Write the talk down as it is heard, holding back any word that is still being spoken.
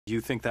You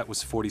think that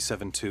was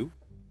 47 too?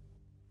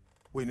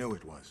 We knew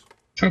it was.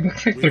 So it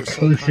looks like We they're were so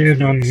closing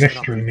in on confident we set up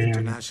Mystery an Man.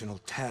 international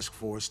task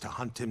force to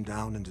hunt him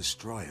down and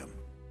destroy him.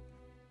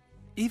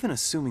 Even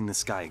assuming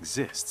this guy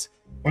exists,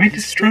 Why he's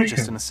destroy still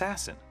just him? an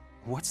assassin.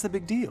 What's the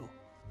big deal?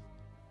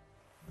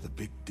 The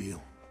big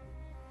deal.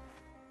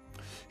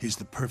 He's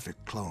the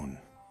perfect clone.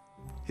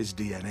 His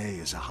DNA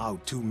is a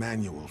how-to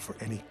manual for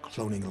any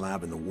cloning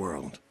lab in the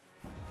world.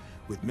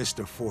 With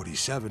Mr.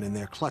 47 in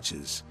their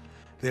clutches,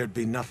 there'd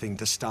be nothing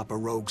to stop a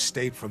rogue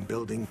state from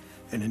building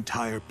an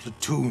entire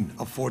platoon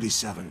of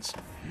 47s.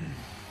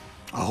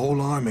 A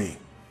whole army.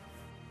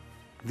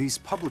 These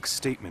public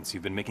statements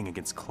you've been making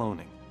against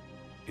cloning,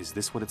 is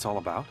this what it's all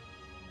about?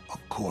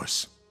 Of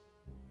course.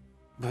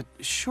 But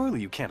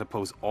surely you can't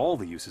oppose all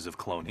the uses of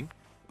cloning.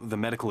 The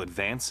medical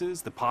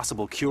advances, the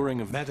possible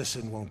curing of...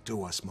 Medicine won't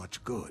do us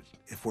much good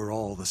if we're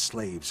all the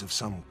slaves of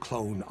some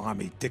clone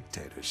army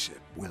dictatorship,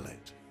 will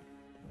it?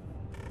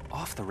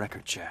 Off the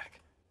record,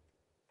 Jack.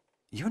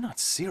 You're not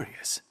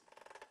serious.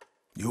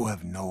 You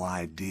have no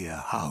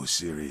idea how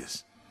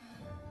serious.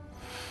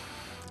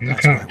 Look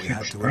That's at why we his had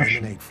to expression.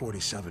 eliminate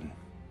 47.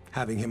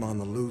 Having him on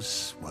the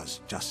loose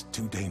was just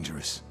too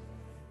dangerous.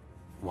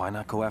 Why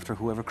not go after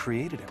whoever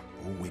created him?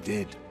 Oh, we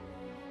did.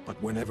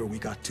 But whenever we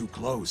got too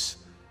close,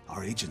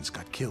 our agents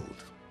got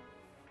killed.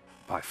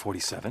 By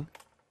 47?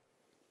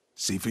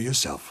 See for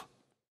yourself.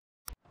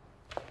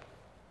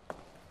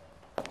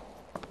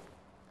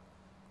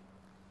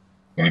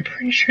 Well, I'm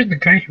pretty sure the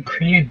guy who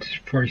created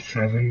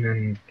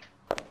 47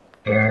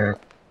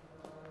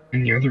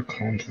 and the other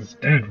clones is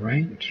dead,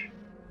 right?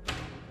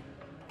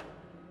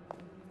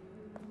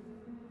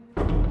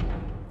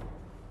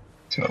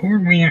 So who are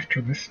we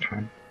after this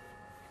time?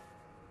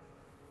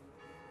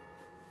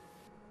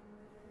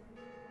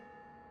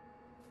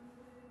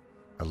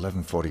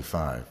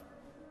 $11:45.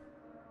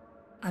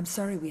 I'm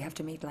sorry we have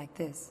to meet like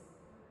this.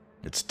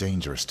 It's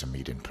dangerous to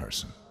meet in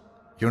person.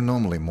 You're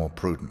normally more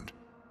prudent.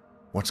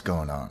 What's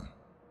going on?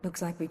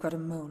 Looks like we've got a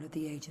mole at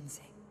the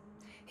agency.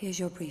 Here's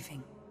your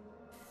briefing.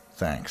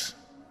 Thanks.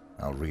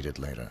 I'll read it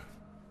later.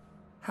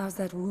 How's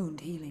that wound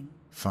healing?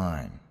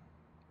 Fine.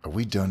 Are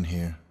we done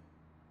here?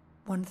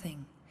 One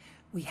thing.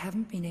 We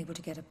haven't been able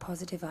to get a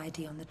positive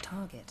ID on the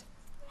target.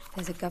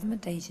 There's a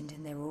government agent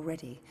in there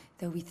already,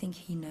 though we think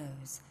he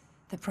knows.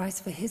 The price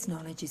for his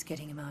knowledge is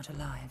getting him out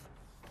alive.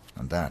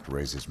 And that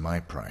raises my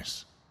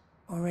price.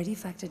 Already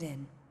factored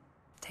in.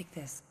 Take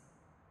this.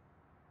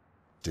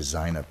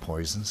 Designer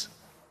poisons?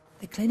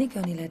 The clinic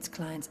only lets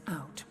clients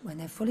out when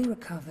they're fully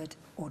recovered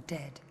or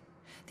dead.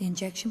 The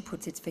injection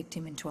puts its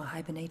victim into a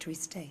hibernatory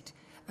state.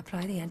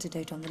 Apply the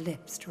antidote on the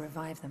lips to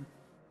revive them.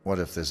 What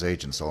if this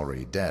agent's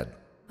already dead?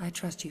 I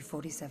trust you,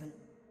 47.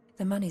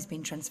 The money's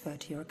been transferred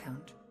to your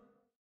account.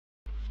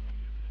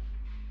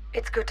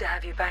 It's good to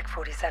have you back,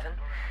 47.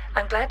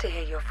 I'm glad to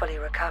hear you're fully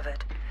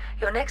recovered.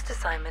 Your next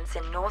assignment's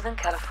in Northern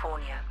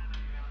California.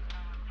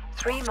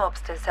 3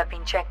 mobsters have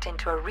been checked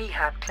into a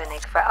rehab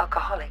clinic for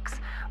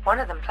alcoholics. One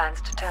of them plans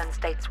to turn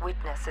state's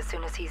witness as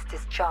soon as he's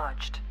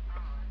discharged.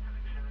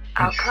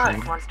 Our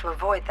client wants to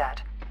avoid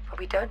that, but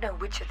we don't know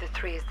which of the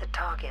 3 is the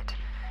target.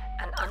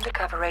 An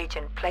undercover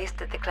agent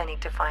placed at the clinic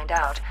to find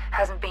out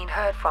hasn't been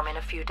heard from in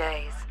a few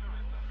days.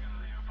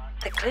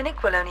 The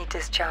clinic will only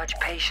discharge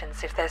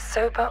patients if they're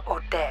sober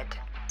or dead.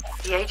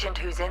 The agent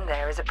who's in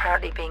there is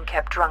apparently being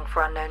kept drunk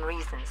for unknown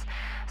reasons,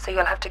 so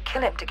you'll have to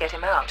kill him to get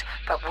him out,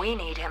 but we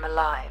need him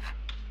alive.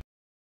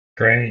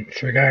 Great,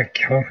 so we gotta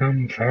kill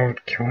him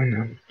without killing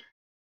him.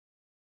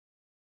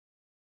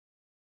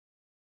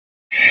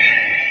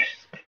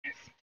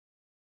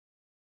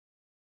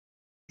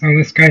 So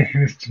this guy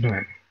has to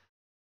die.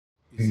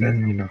 And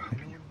then you know how to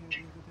I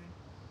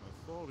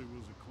thought he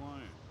was a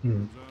client. Hmm.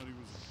 Turns out he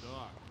was a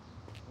doc.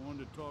 I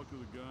wanted to talk to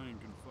the guy in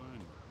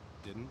confinement.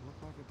 Didn't look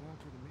like a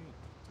doctor to me.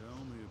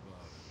 Tell me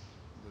about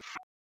it.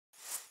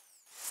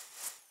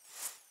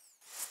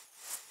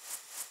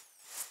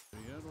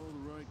 He had all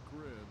the right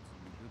creds,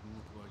 and he didn't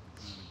look like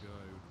the kind of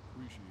guy who'd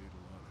appreciate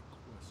a lot of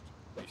questions.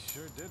 He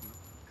sure didn't.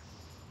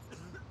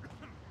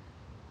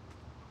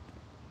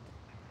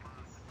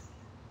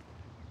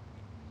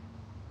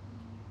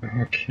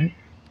 Okay.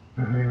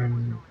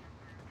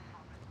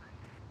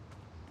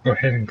 Go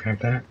ahead and grab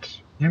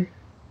that. Yep.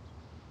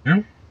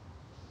 No?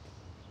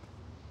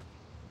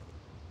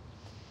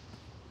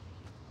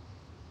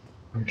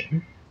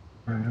 Okay.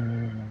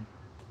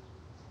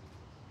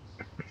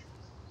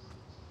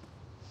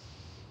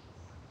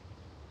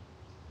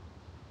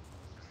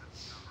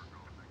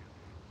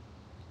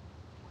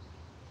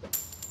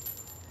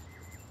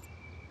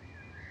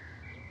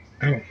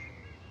 Oh.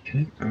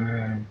 Okay.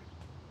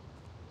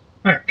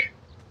 Back.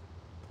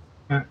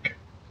 Back.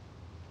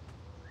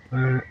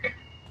 Back.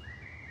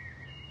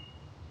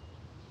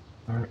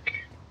 Back.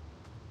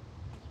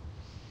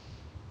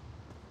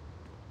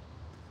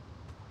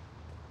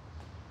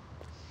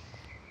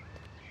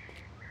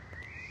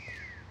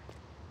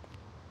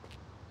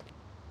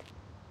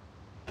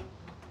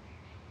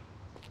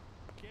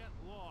 Get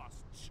lost,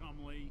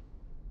 Chumley.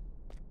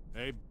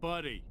 Hey,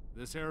 buddy.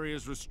 This area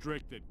is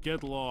restricted.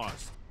 Get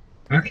lost.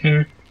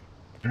 Okay.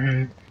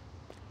 Alright.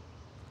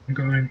 I'm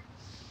going.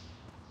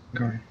 I'm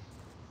going.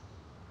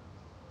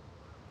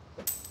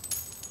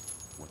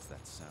 What's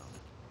that sound?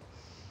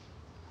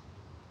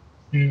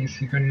 Is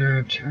he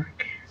gonna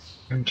check?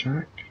 Gonna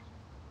check?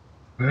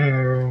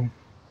 Hello?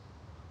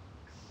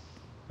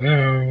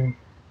 Hello?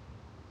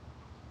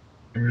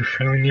 I'm your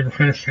friendly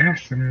neighborhood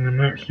assassin, and I'm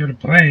not here to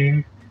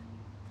play.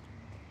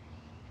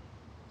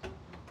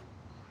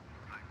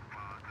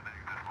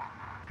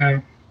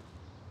 Oh.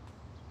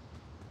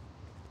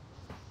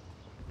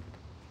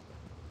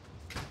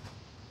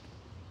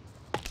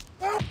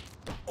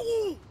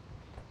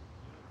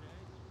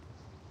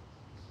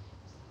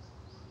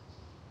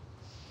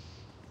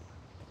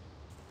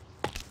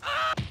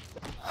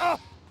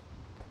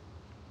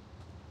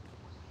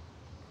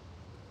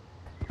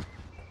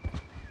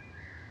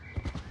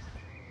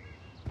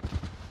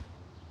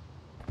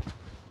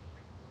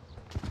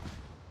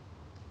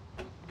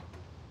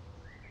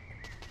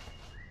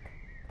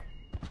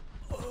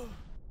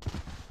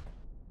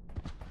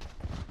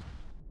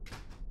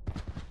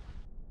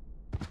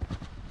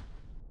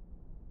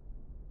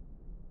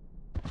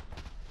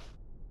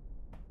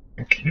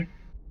 Okay.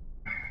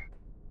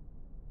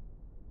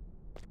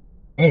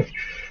 Oh,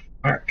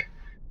 fuck.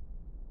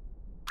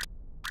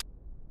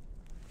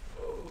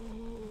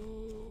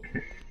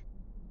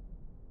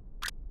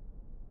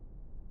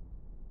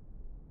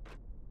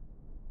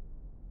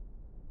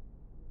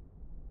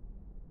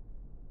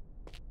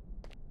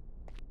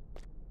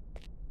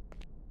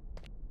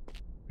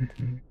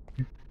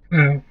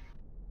 Hello.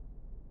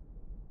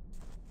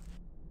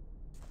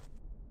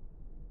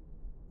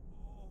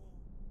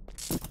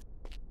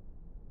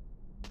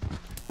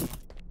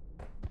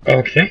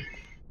 Okay.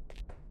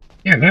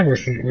 Yeah, that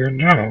wasn't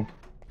weird at all.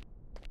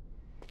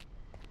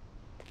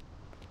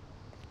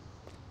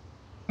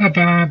 Oh,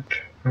 Bob.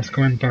 How's it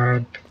going,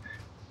 Bob?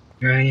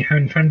 You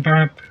having fun,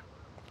 Bob?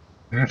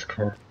 That's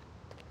cool.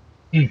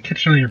 Hey,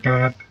 catch on your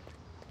Bob.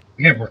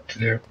 We got work to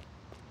do.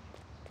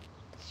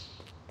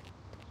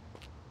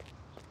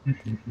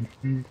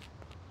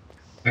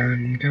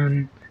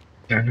 Gun.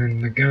 Gun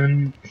in the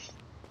guns.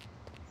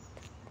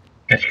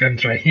 Got your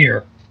guns right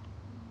here.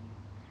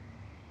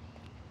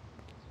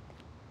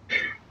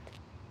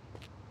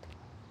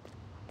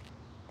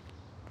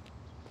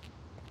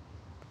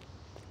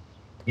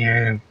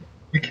 Yeah,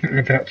 we can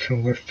add that to a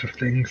list of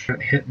things that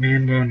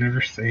Hitman will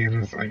never say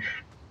in his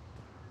life.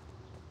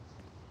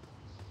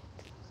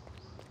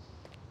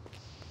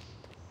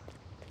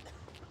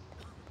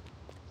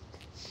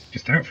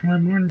 Just out for my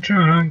morning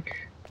jog.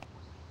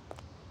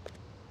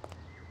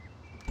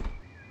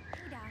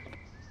 Hey, Doc.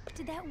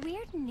 Did that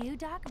weird new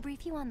doc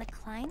brief you on the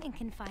client in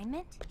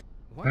confinement?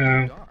 What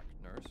new doc,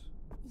 nurse?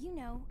 You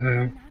know,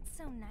 the not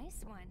so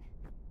nice one.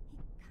 He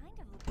kind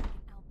of looked like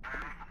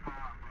an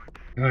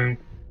albino. Hello.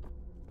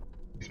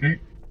 Excuse me.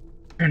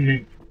 Pardon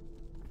me.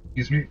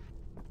 Excuse me.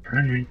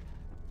 Pardon me.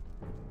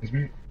 Excuse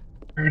me.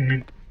 Pardon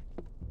me.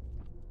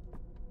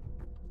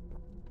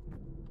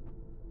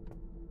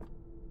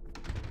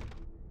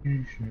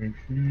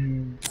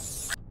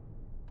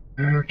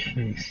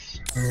 Okay,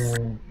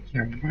 so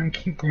yeah, we want to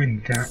keep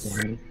going that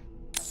way.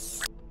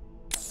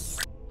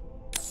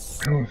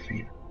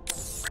 Elevator.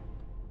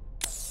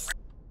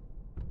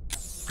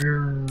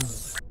 Where?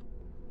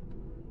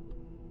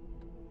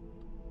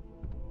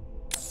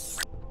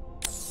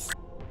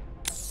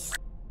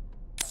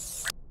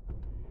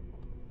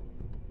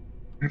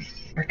 That's the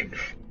second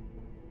floor.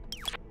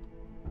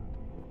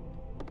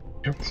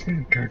 Don't see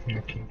the guy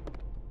looking.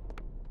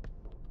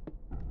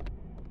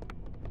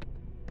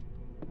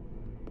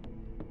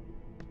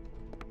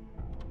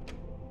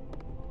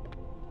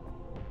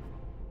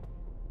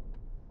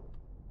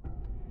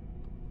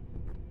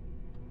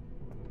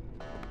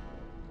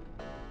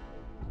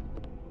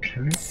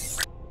 Okay.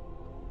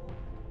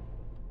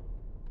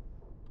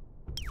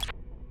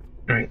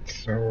 Alright,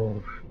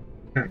 so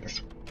not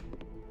this one.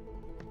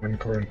 I'm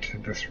going to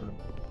this room.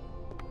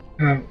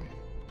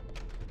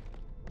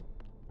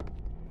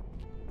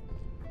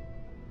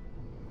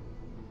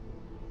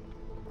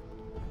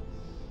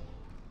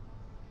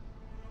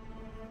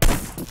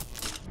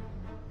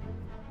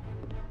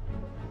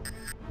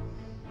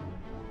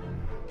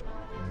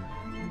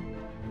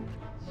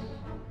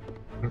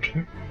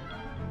 Okay.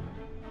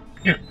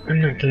 Yeah,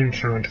 I'm not getting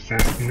silent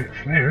assassinate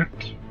for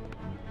that.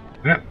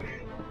 Well,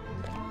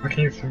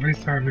 okay, somebody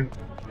saw me.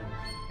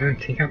 And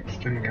take out the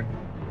stun gun.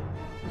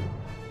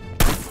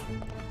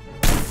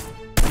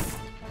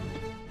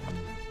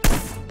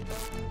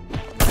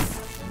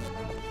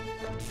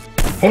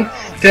 Hold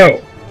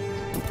still!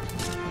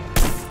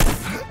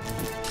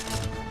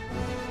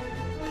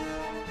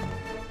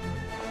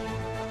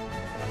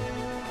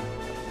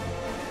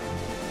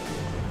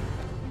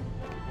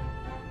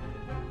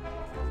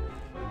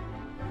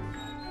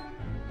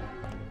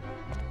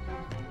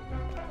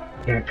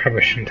 Yeah, I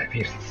probably shouldn't have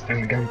used the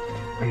stun gun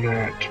on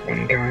that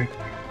one guy.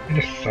 I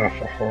just saw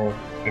the whole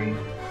thing.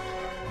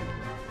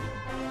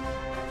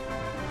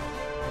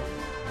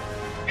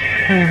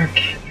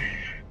 Okay.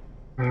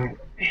 Well.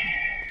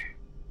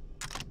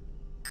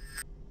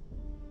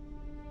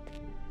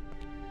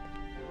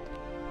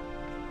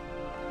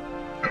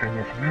 time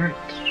over that.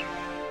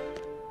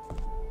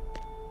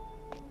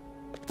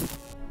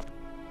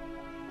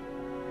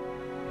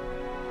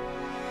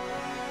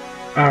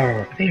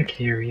 Oh, thank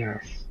you,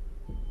 yes.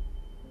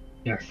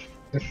 Yes,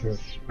 this is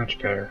much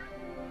better.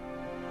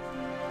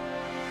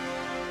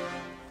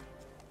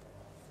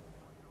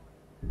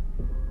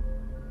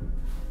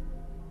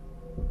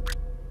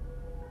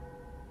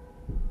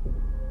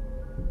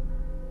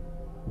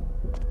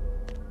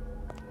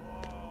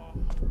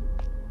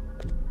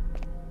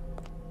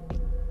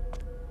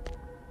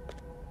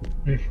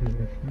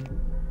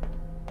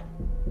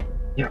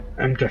 Yeah,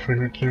 I'm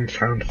definitely not getting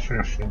sound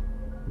assassin.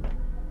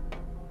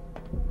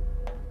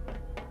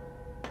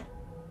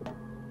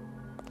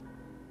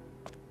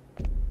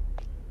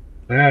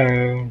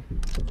 Hello?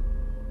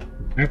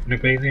 Nope,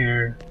 nobody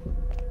there.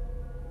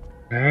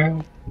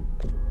 Hello?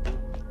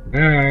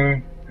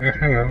 Hello? Oh,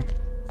 hello.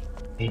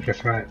 Hey,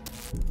 guess what?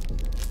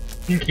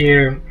 Thank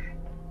you.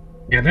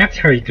 Yeah, that's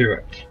how you do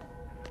it.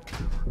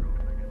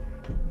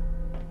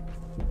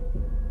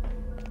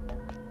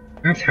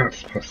 That's how it's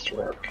supposed to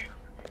work.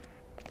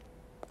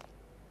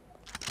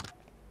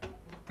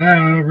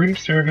 Hello, room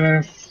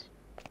service.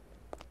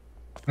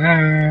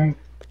 Hello.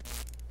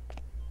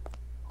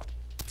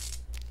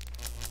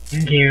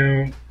 Thank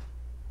you.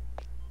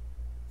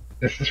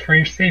 This is for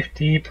your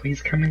safety.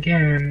 Please come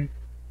again.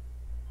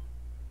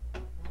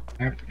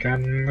 I've got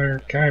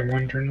another guy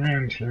wandering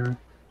around here.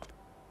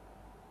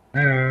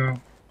 Hello.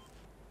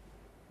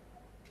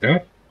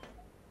 Nope.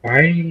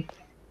 Why?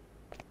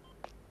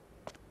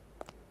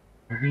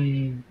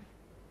 Why?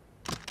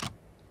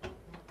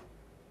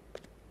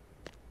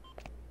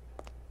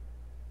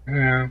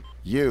 Hello.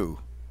 You.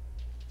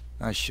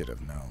 I should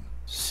have known.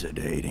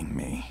 Sedating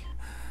me.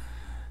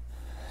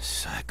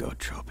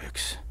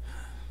 Psychotropics.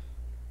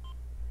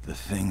 The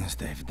things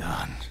they've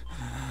done.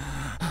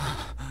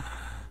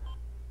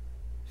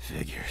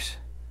 Figures.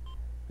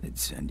 They'd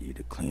send you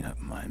to clean up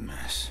my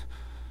mess.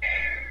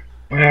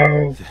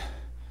 Well...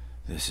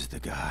 This is the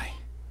guy.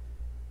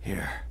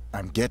 Here.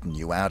 I'm getting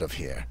you out of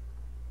here.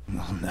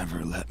 They'll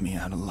never let me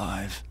out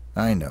alive.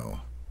 I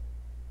know.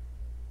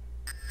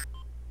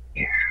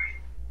 Yeah.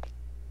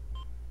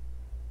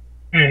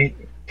 Alright,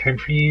 time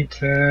for you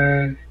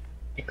to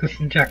take this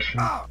injection.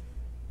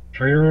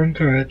 For your own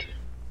good.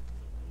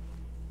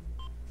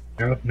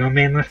 No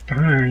man left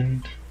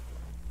behind.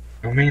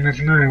 No man is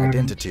an island.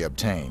 Identity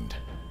obtained.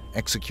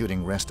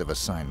 Executing rest of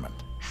assignment.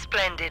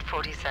 Splendid,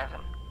 47.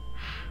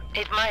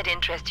 It might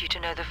interest you to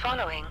know the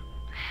following.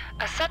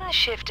 A sudden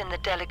shift in the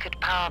delicate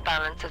power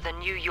balance of the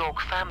New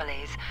York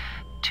families.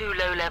 2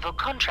 low-level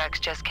contracts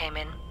just came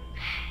in.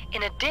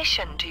 In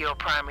addition to your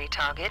primary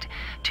target,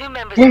 2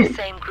 members of the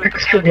same group are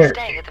currently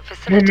staying at the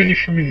More money facility.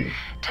 for me.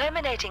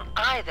 Terminating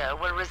either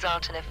will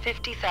result in a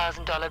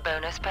 $50,000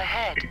 bonus per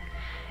head.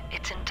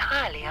 It's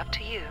entirely up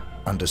to you.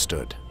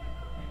 Understood.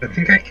 I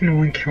think I can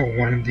only kill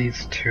one of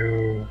these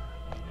 2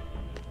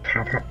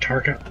 pop-up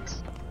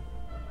targets.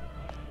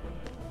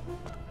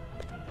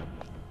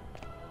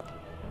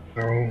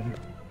 So...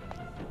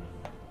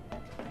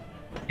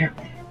 yeah.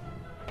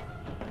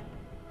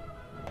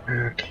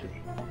 Okay.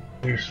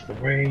 Here's the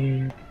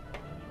way.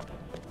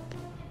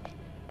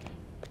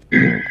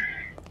 There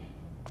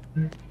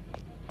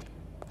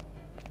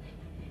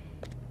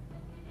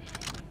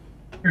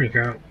you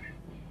go.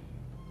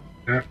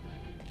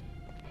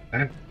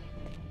 That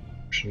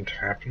shouldn't have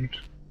happened.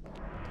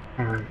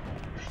 Alright,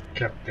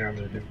 get down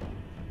there again.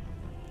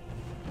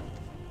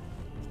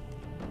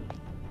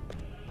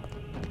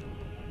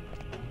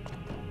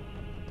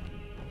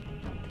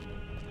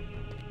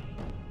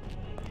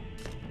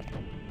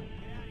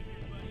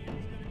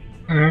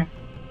 Hello.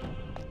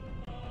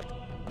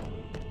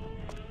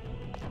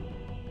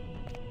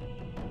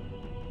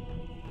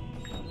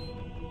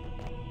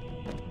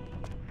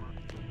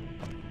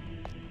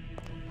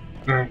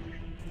 No.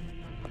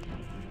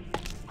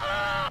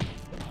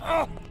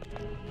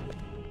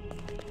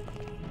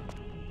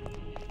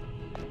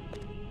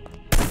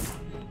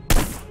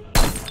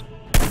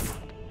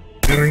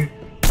 Really?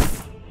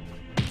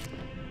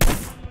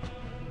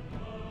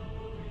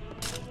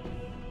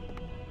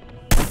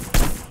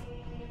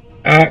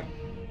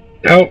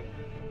 No.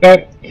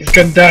 No. He's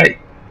gonna die.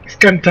 He's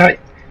gonna die.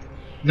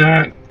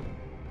 Not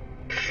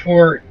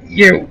for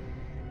you.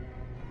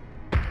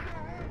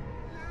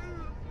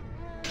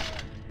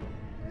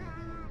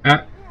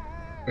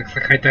 Looks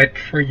like I died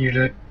before you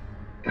did.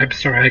 I'm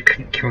sorry I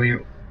couldn't kill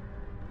you.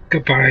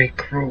 Goodbye,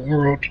 cruel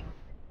world.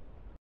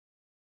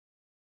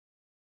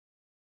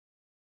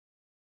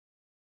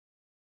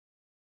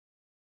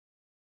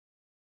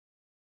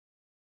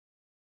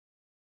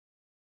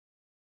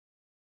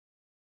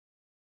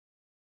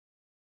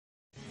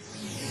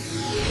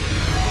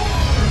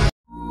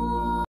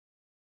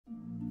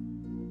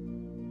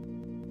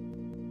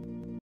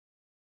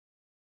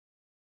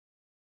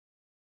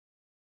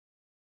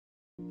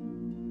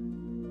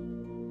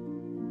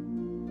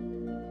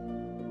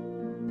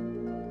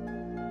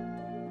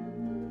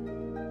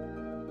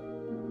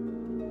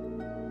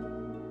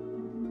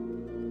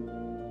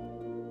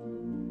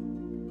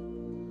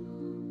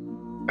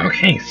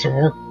 Okay, so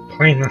we're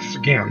playing this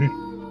again,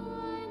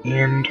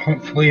 and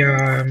hopefully,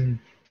 gonna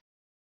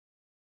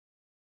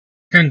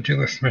do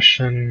this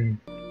mission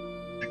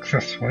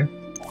successfully.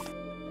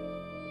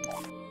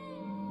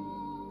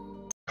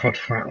 Called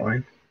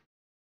Flatline.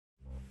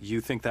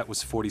 You think that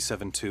was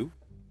 47 too?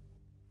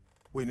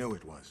 We knew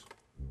it was.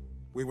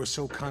 We were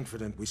so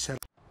confident we set.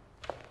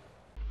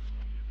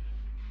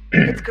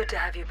 It's good to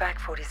have you back,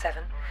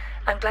 47.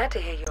 I'm glad to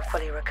hear you're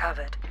fully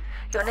recovered.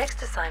 Your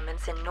next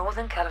assignment's in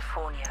Northern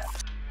California.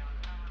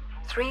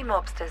 3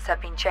 mobsters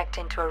have been checked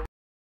into a...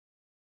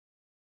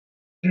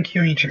 Thank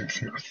you, Agent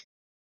Smith.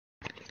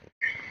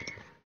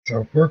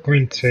 So we're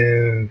going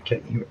to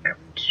get you out.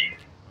 I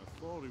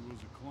thought he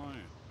was a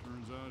client.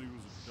 Turns out he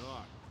was a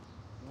doc.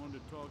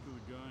 Wanted to talk to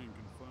the guy in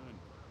confinement.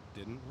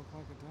 Didn't look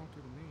like a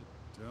doctor to me.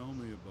 Tell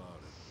me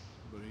about it.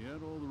 But he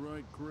had all the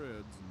right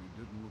creds, and he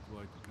didn't look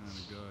like the kind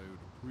of guy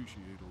who'd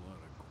appreciate a lot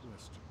of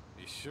questions.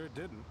 He sure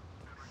didn't.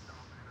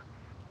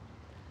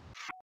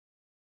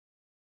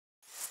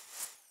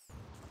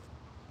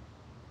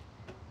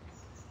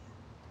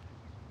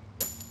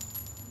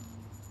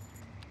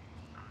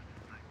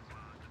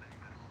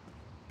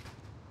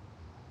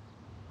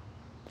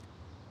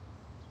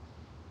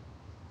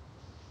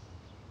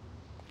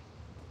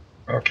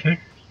 Okay,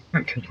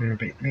 not taking the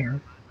bait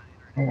there.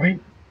 Oh wait,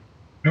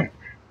 no.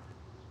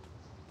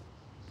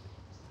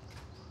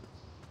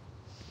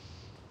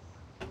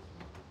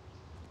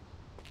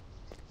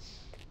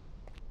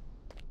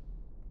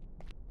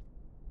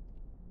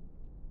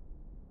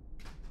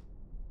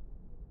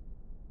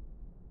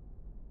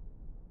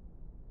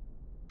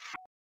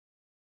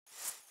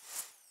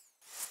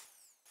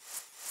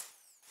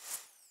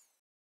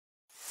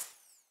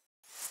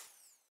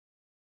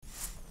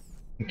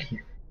 Thank you.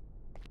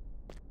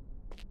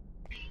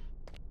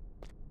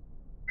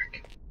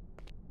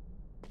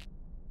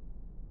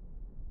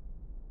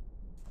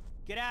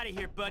 Get out of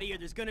here, buddy, or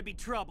there's gonna be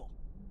trouble.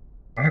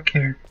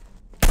 Okay.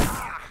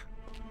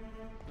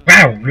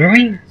 Wow,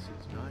 really? This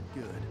is not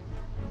good.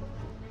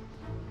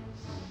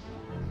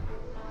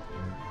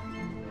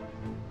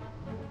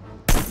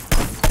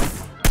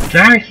 Get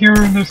out of here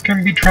or there's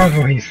gonna be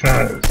trouble, he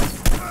says.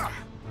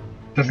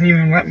 Doesn't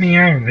even let me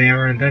out of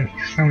there, and then he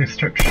suddenly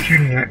starts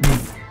shooting at me.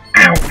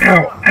 Ow,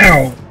 ow,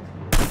 ow!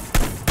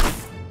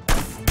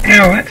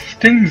 Ow, that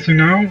stings, you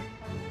know?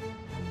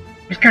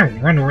 Just gotta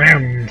run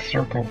around in a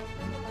circle.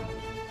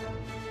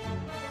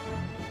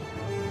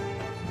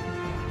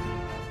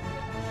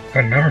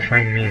 They'll never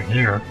find me in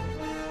here.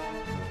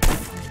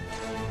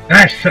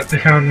 Ah, shit, they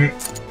found me.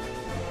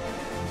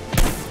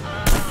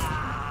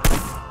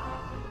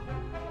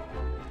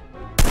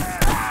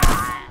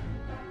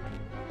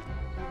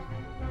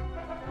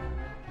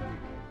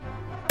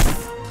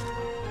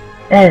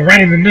 Oh,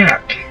 right in the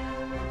neck!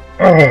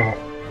 Oh,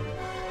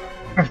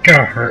 that's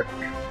gotta hurt.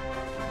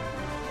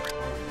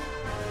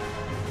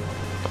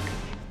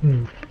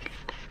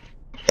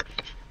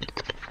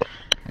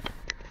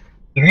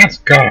 Yeah, that's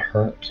gotta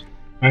hurt.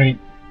 Right?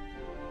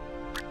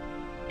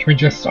 Can we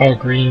just all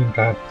agree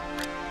that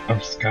I've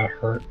just got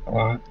hurt a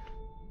lot?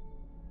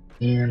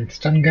 And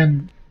stun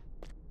gun.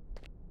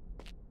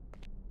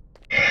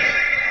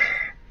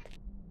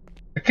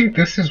 I think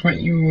this is what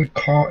you would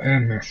call a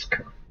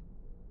massacre.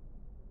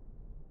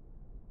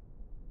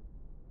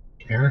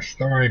 Yes,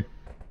 though I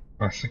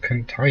honestly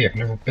couldn't tell you, I've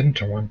never been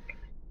to one.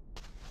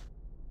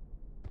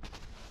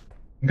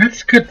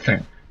 That's a good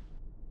thing.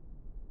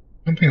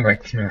 Nobody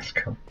likes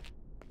massacre.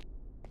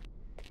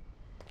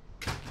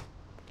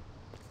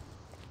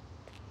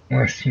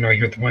 Unless, you know,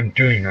 you're the one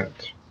doing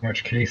it. In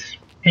which case,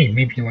 hey,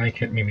 maybe you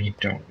like it, maybe you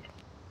don't.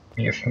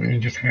 Maybe it's something you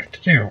just have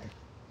to do.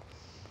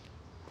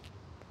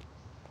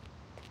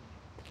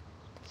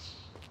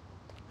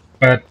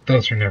 But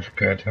those are never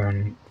good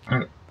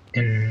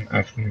in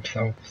of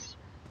themselves.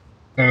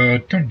 So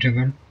don't do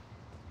them.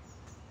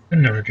 They're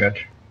never good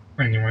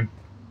for anyone.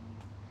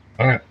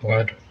 All that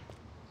blood.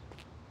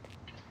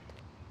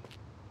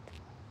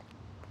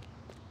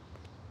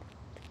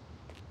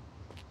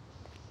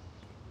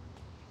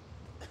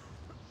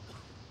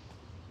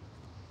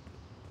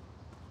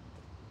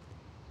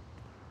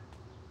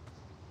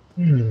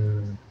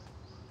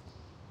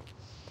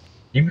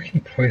 Maybe we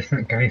can poison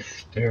that guy's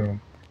stew.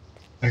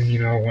 And you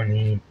know, when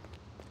he,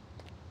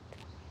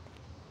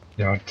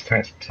 you know,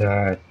 decides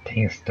to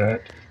taste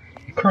it,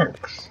 he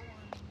croaks.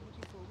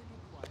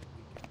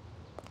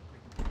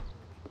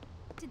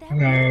 Did that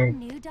Hello.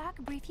 new doc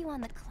brief you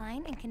on the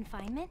client in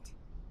confinement?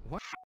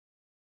 What?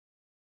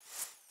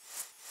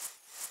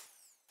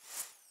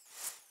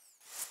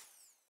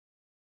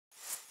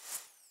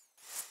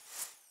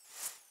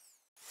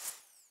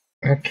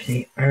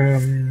 Okay,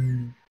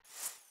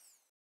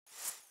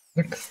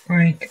 looks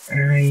like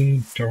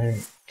I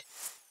don't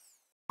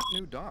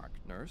New doc,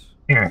 nurse.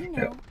 have You it.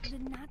 know, the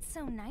not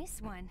so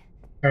nice one.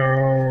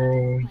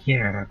 Oh,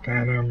 yeah,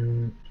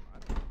 that,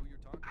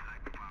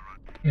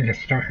 I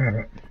guess I don't have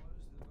it.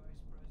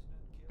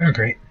 Oh,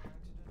 great.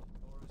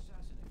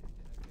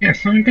 Yeah,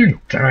 so I'm gonna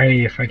die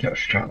if I get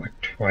shot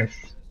like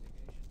twice.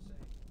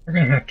 We're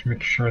gonna have to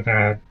make sure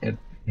that it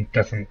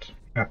doesn't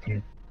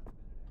happen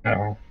at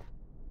all.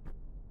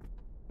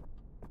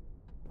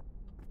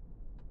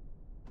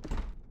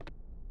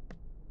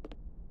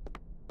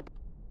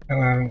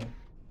 Hello.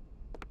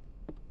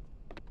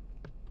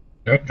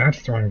 Nope,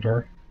 that's the wrong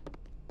door.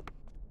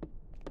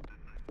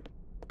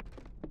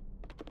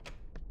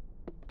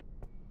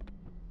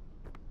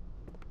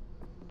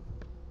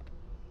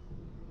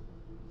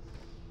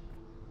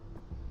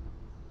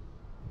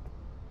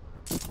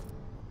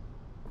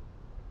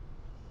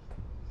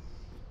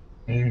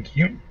 Thank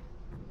you.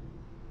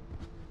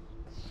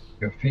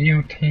 Your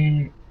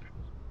videotape.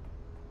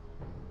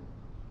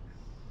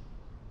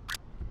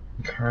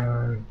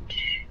 Card.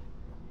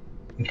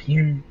 Thank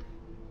you.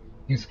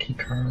 Use key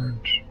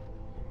card.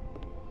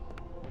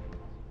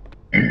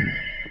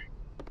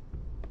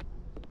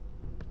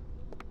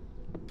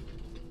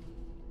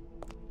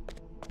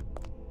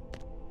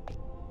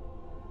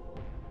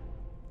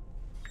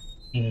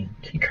 And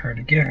key card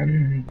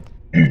again.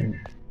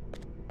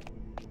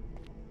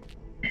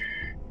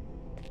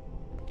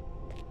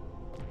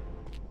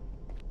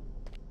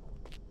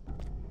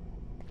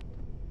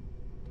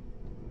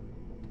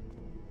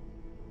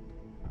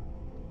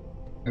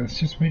 Let's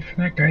just wait for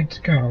that guy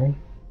to go.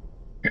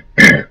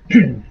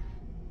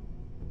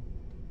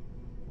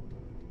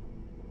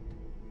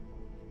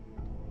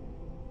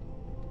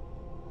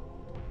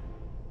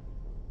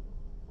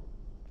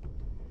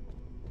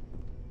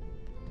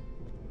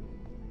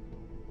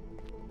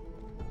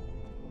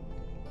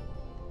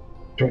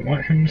 Don't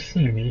want him to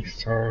see me,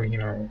 so, you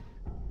know,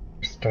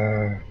 just,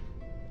 in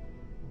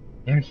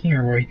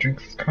here while he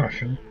drinks his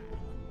coffee.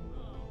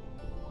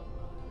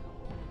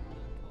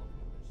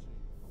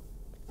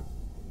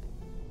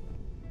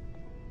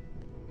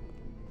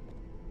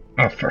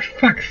 Oh, for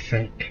fuck's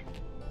sake.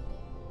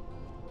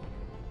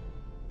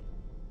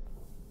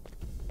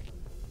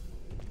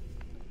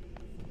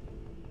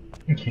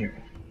 Thank you.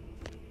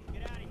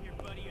 Get out of here,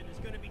 buddy, or there's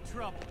gonna be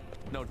trouble.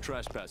 No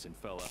trespassing,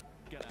 fella.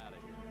 Get out of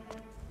here.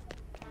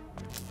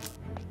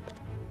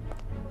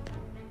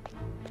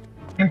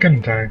 I'm gonna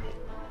die.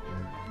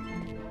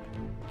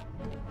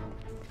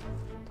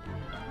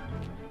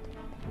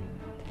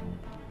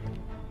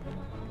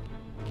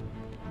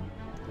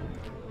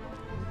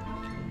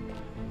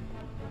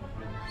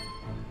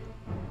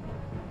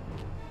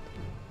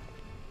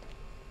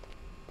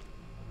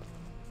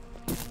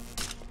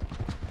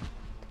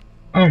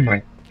 Oh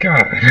my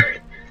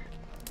god.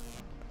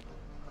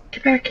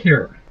 Get back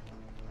here.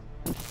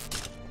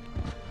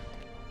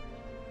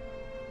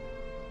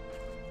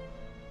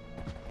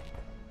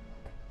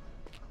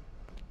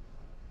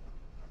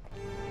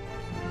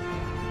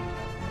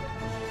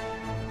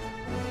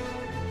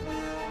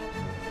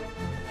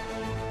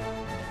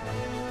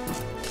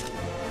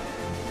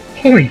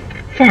 Holy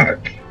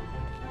fuck!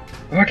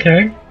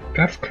 Okay,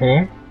 that's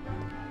cool.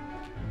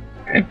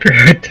 I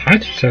barely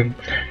touched him.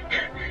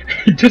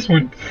 He just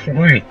went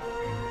flying.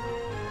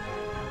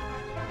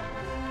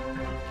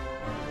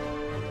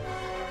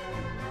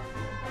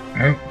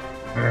 Oh,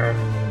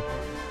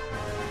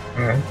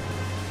 hello?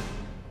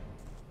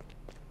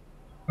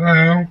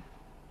 Hello?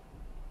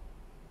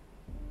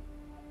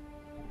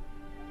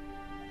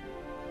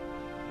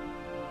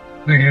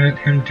 Look at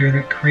him doing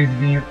that crazy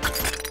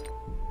dance.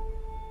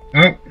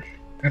 Oh,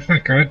 that's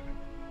not good.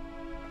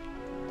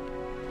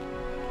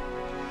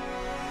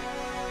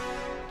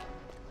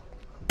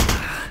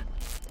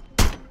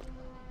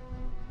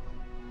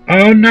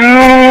 Oh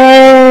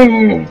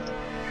no!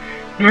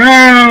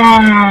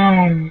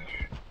 No!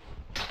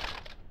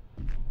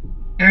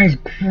 That was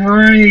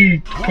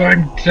great!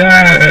 I'm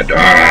dead!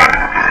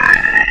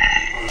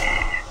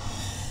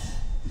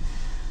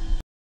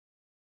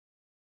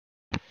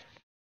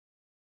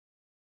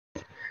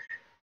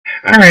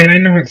 Alright, I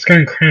know it's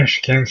gonna crash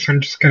again, so I'm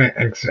just gonna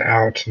exit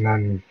out and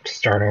then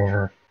start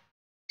over.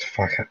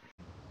 Fuck it.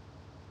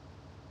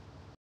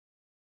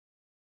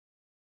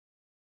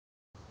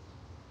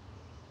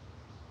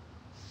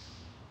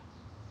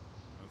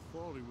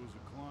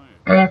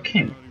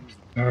 Okay.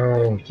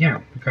 Oh,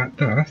 yeah, we got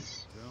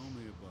this.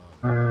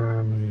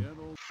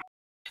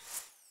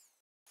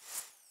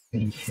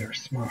 See here,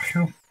 small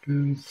health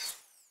boost.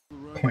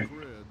 Point.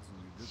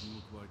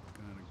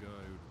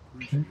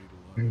 Okay.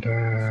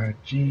 And,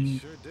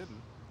 G.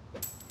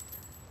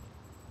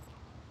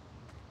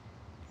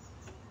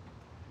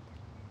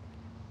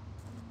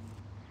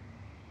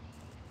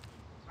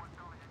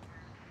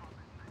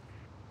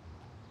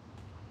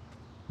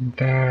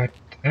 Did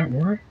that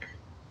work?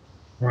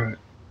 What?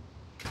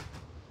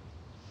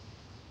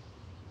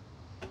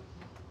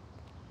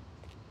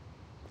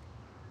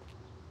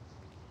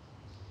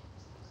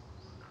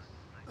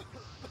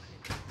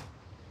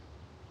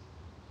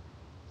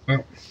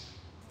 Oh.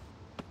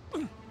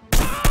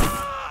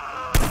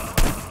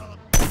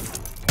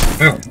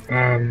 Oh,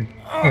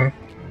 oh.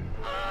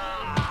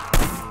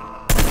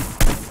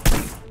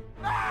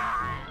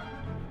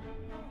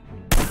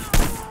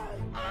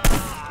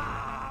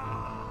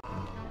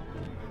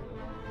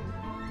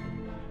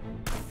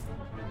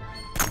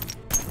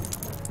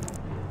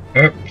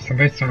 Oh,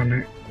 somebody saw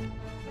me.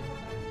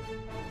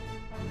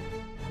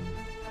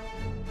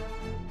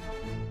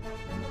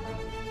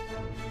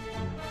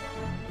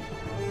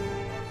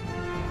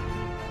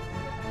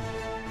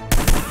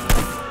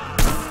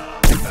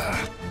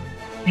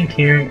 Thank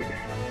you.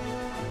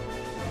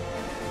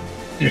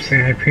 Seriously,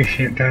 I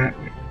appreciate that.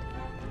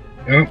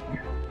 Oh.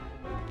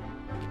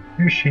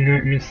 You're shooting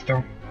at me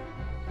still.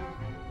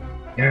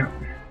 Yeah.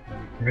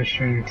 You're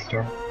shooting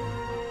still.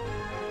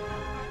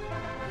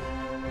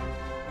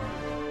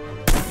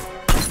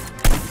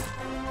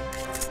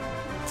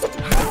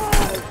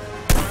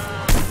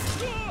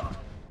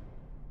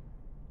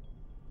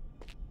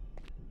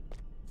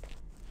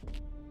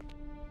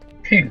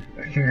 Okay,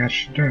 I think that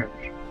should do it.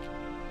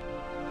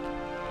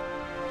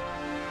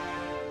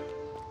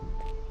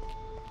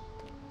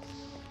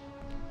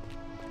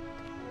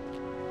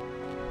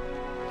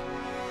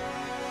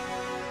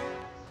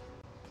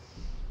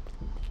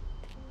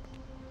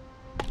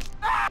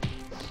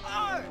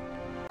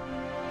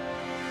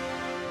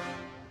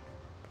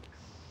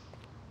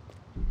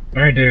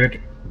 Sorry,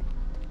 dude.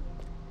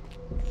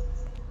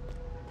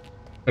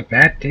 A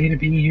bad day to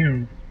be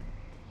you.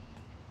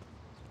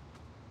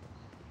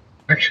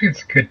 Actually,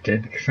 it's a good day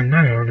because I'm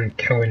not on a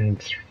killing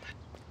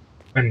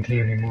frenzy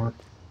anymore.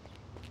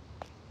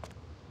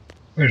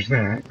 There's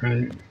that,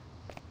 right?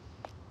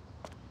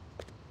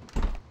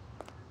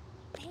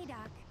 Hey,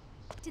 Doc.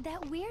 Did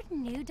that weird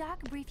new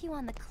doc brief you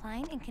on the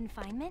client in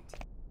confinement?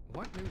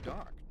 What new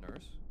doc,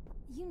 nurse?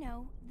 You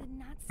know, the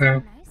not so No.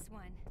 nice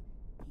one.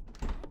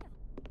 He kind of...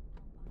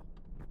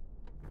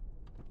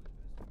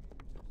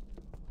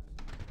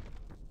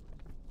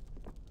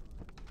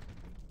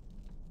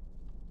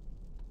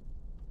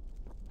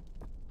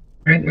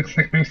 Right, looks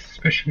like my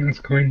suspicion is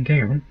going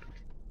down.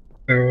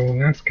 So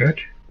that's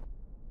good.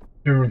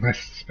 They're less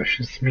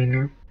suspicious of me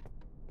now.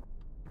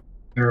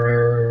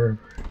 They're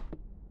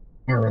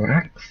more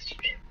relaxed.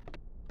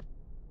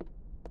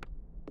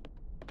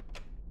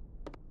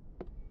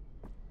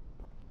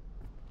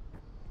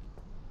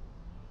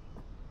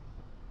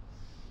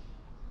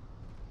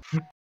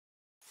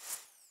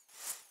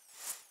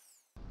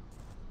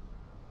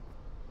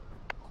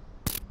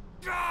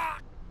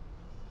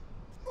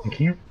 Thank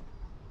you.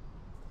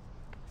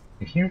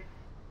 Thank you.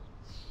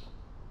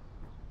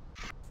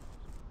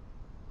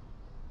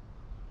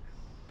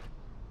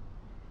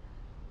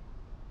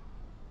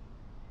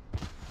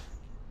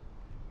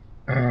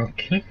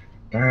 Okay,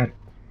 that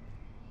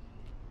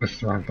was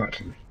the wrong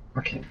button.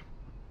 Okay.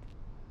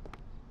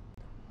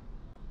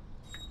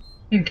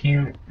 Thank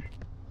you.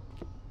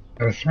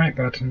 That was the right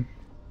button.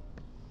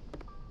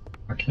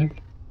 Okay,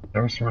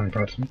 that was the wrong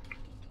button.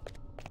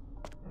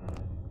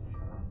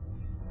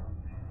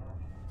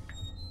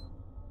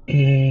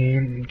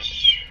 And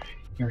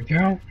here we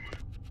go.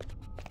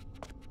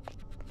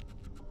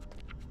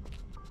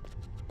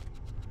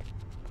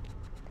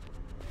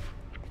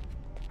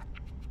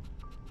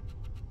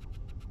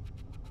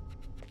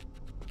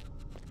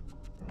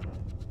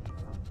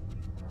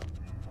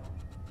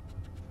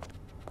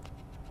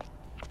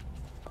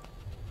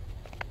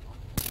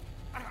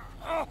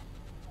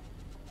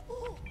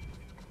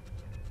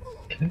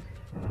 Okay.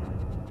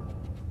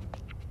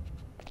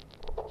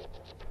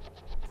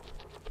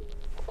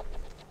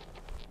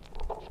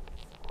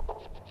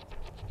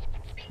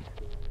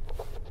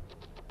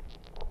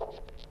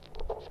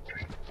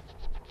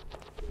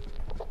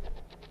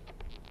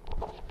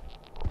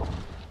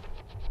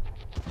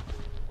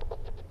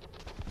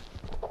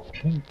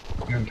 Okay,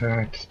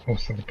 and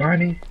dispose of the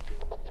body.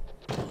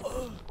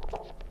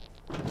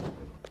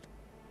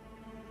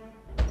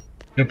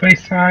 Nobody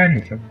saw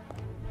anything.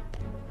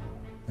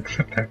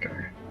 Except that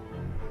guy.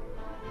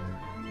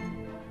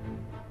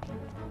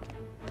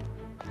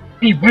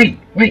 Hey, wait!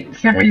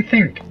 It's not what you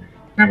think!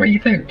 It's not what you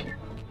think!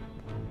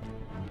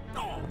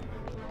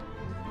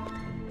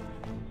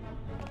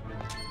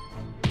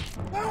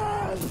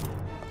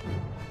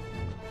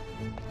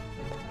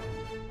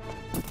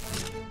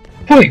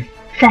 Holy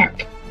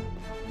fuck!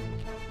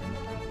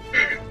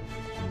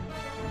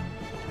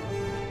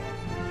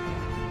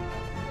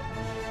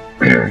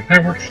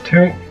 That works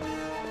too.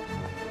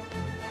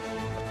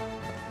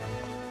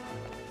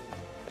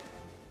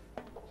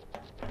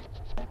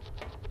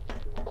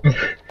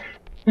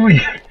 Oh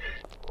yeah.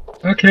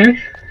 Okay.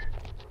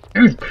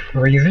 That was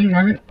crazy,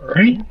 wasn't it?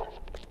 Right?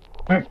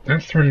 Oh,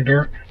 that's the wrong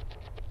door.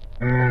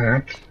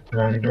 That's the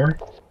wrong door.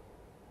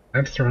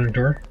 That's the wrong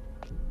door.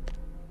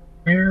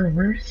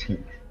 Where is he?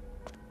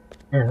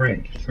 Oh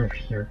right, he's over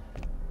here.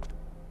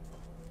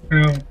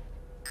 Oh.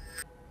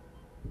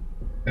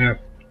 Yeah,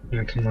 you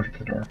have to unlock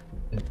the door.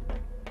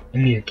 I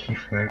need a key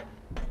for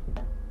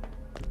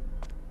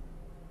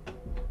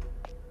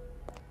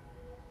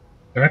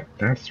that.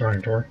 That's the wrong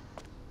door.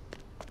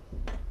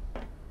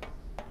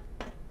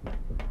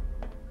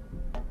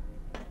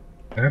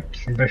 Yep,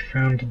 somebody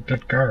found a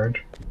dead guard.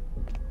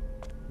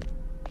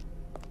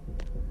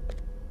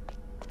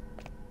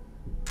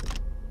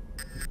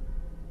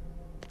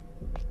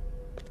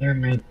 Yeah,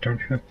 I don't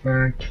have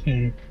a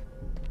key.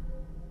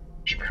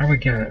 Should probably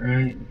get it,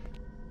 right?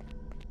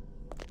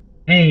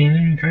 Hey,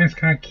 you guys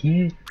got a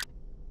key?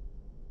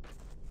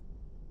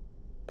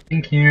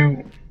 Thank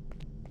you.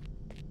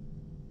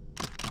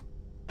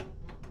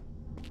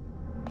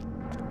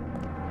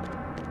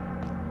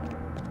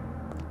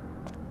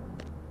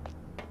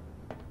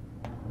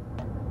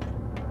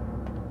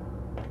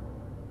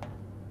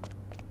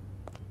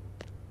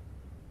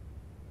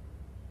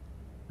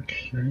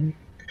 Okay.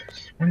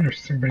 Just wonder if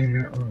somebody in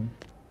that room.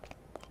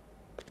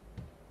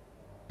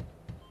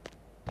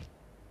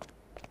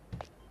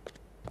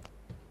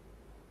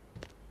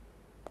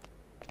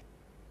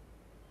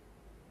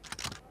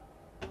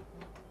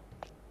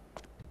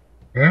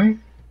 Well,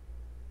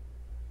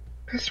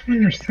 just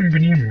wonder if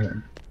somebody in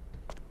there.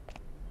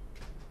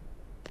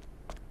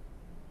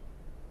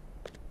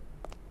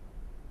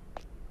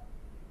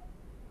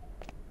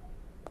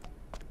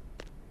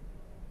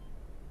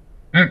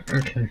 Oh,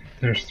 okay,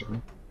 there's the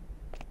room.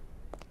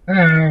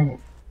 Hello.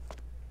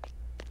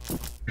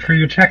 For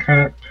your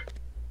checkup,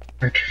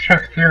 like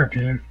shock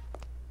therapy.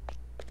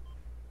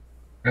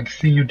 Glad to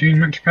see you doing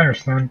much better,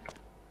 son.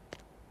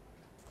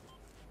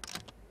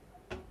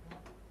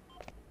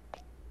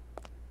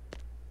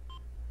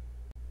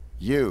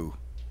 You.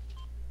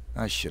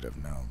 I should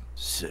have known.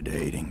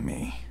 Sedating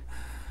me.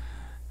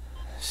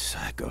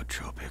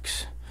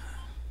 Psychotropics.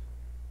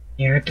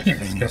 Yeah, I can't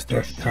skip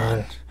this,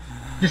 so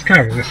just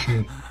gotta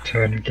listen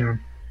to it again.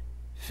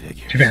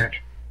 Figures. Too bad.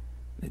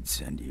 They'd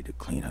send you to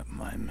clean up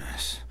my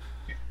mess.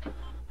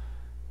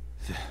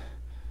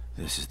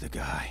 This is the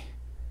guy.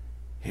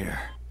 Here.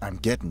 I'm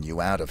getting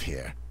you out of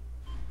here.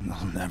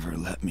 They'll never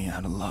let me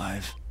out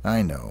alive.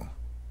 I know.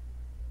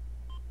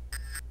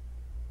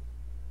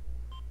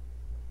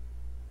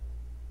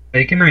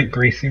 Hey, good night,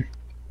 Gracie.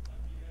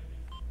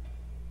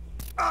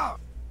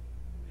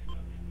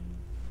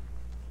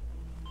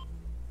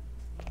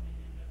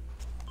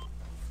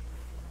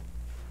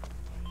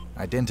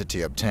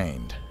 Identity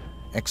obtained.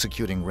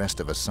 Executing rest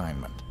of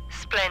assignment.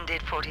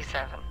 Splendid,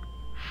 47.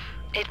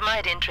 It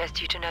might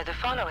interest you to know the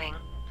following.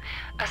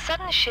 A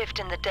sudden shift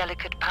in the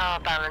delicate power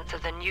balance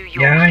of the New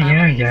York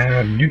families.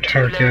 Yeah, new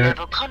target. 2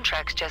 low-level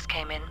contracts just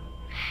came in.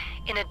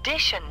 In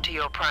addition to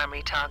your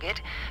primary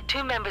target,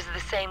 2 members of the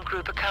same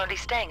group are currently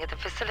staying at the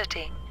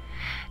facility.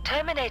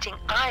 Terminating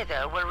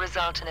either will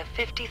result in a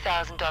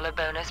 $50,000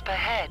 bonus per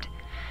head.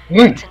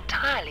 It's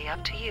entirely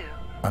up to you.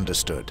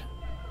 Understood.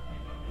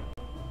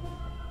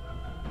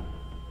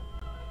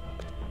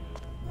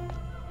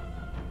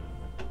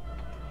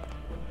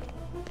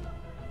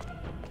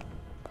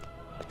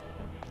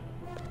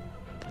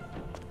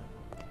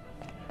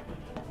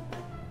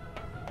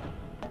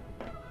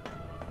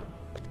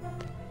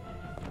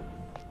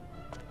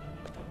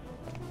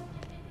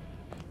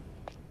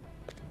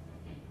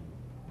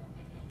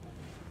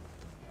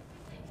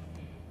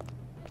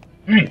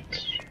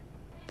 Right.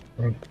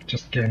 We'll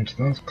just get into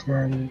those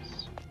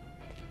clothes.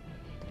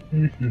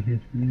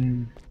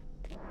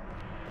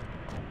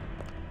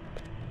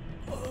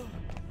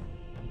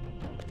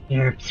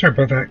 Yeah, sorry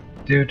about that,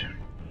 dude.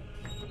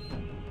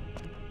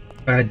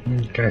 But you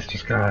guys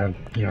just gotta,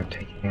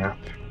 take a nap.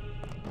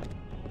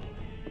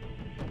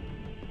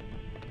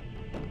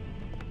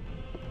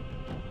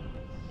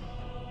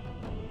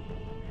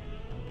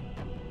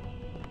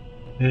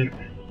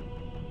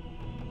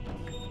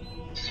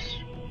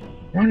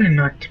 Why did I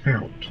knock him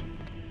out?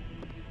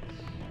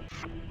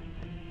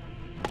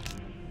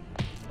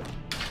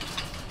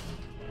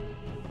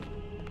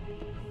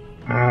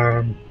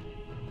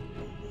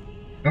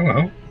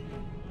 Hello?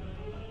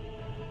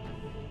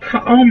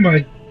 Oh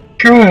my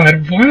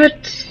god,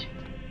 what?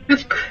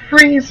 That's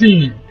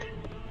crazy!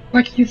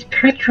 Like he's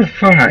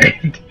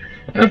petrified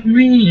of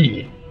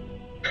me!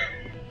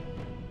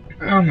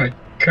 Oh my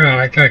god,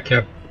 I gotta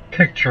get a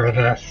picture of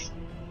this.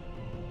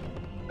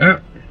 Oh.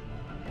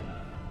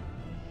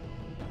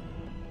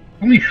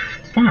 Holy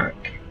fuck.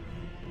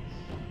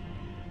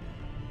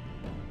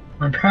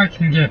 I probably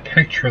can get a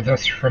picture of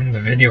this from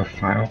the video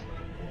file.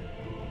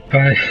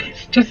 But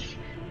he's just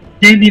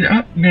standing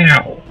up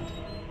now.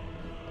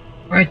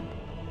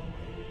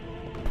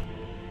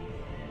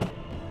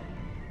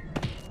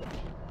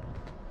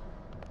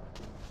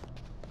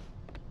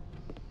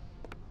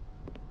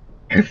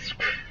 It's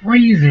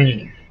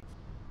crazy.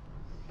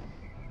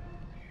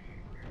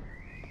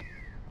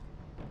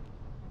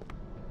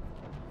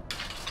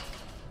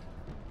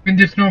 And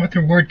there's no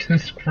other word to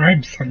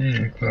describe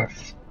something like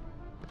this.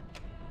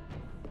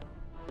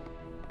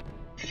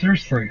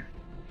 Seriously.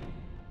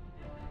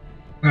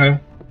 Oh.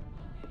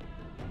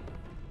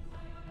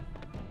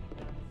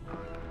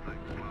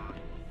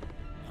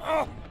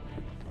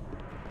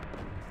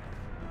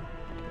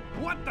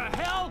 What the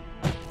hell?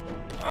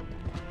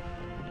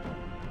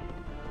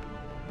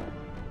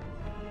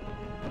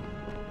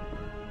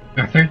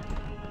 Nothing?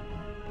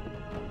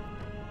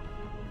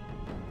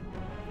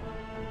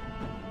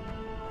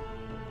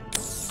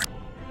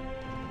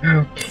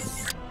 Okay,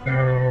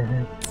 so...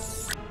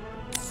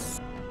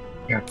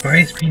 yeah,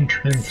 body's being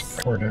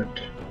transported.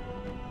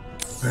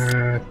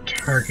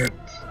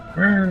 Targets.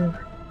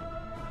 Where?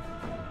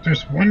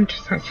 There's one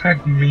just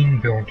outside the main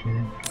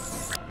building.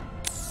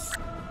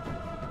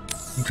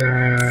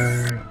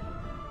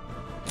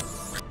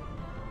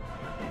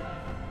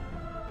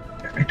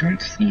 I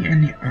don't see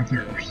any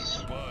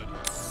others.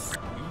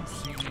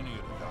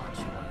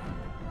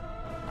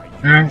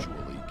 I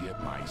usually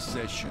get my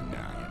session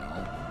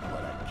now,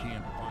 but I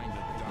can't find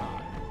a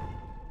doc.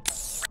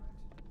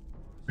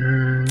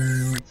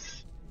 Let's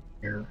see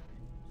here.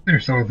 There's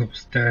there's all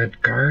those dead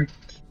guards.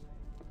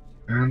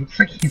 Looks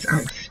like he's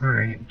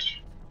outside.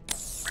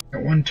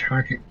 Got one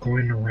target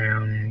going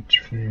around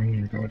from the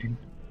main building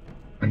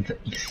on the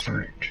east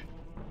side.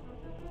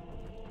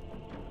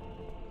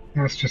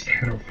 Let's just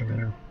head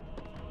over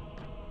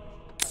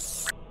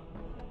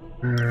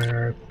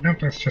there. Nope,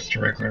 that's just a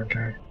regular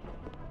guy.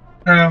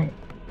 Oh.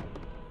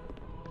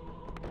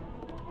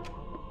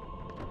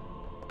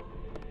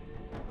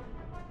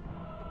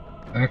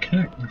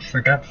 Okay, looks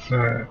like that's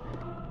a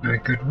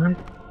good one.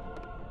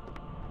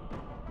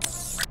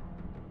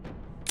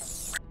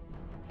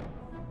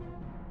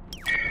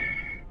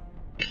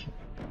 Okay.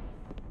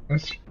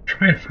 Let's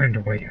try to find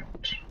a way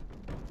out.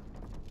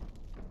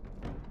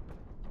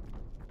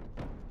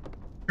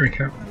 Here we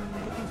go.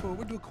 Looking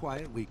forward to a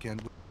quiet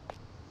weekend.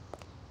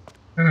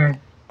 Hello.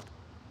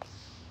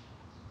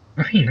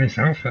 Oh, hey, nice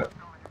outfit.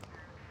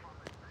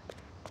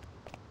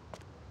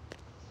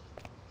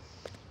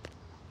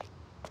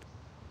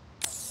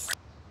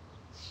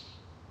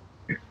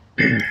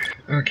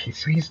 Okay,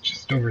 so he's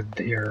just over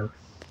there.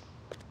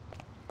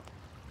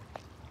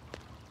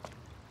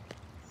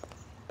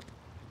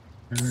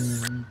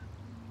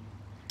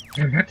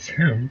 Yeah, that's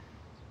him.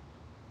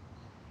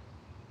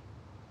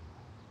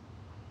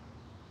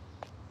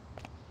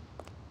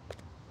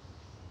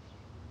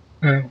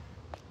 Oh. You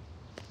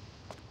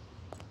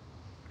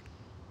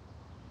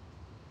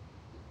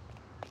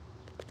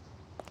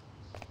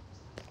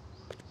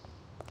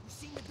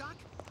seen the doc?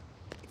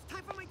 It's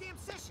time for my damn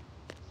session.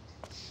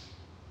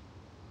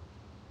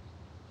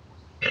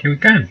 Okay, we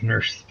got a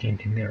nurse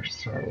standing there,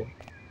 so...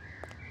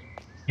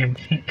 yeah, we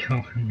can't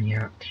kill him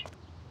yet.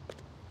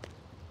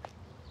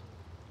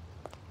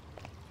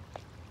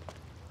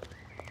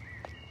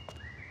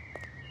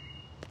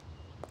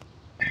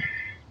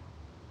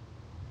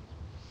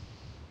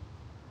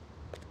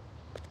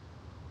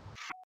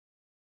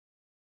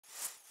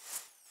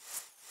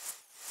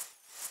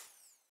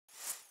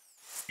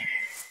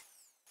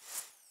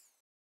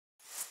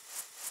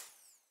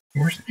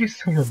 Where's my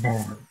silver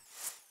bar?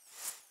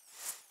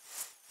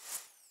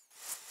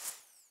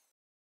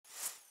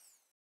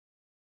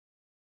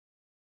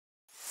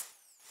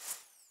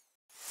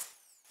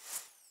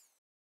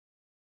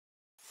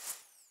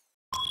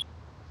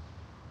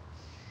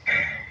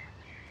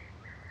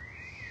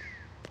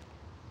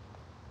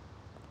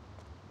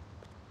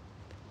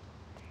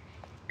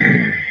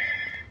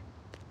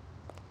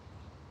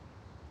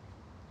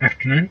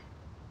 Afternoon?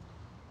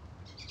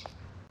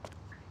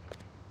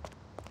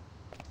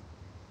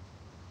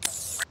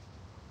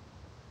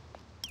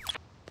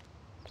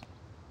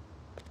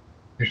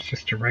 There's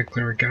just a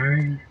regular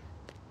guy.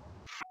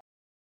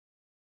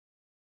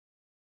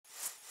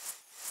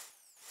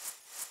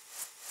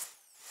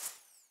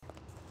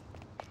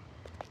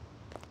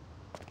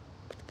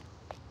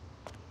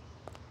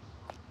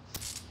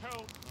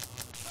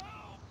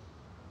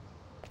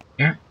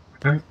 Yeah,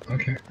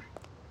 okay.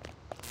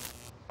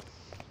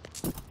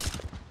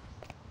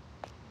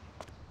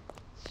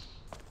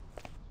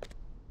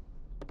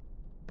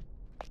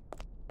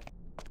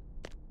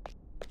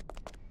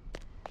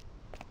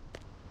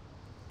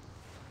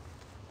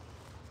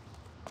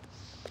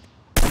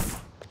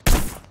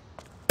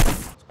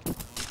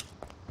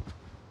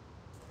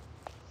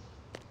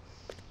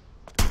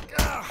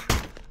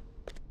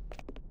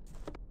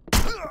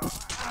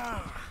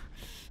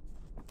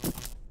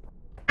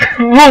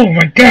 Oh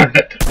my god!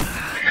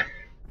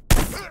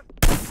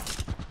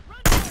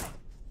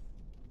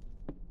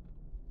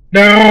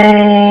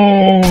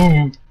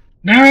 No!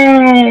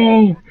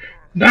 No!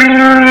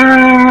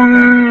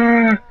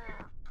 Ah!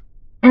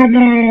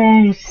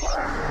 Almost!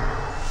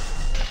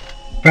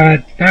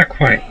 But not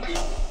quite.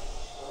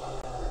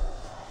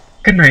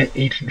 Good night,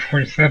 Agent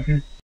 47.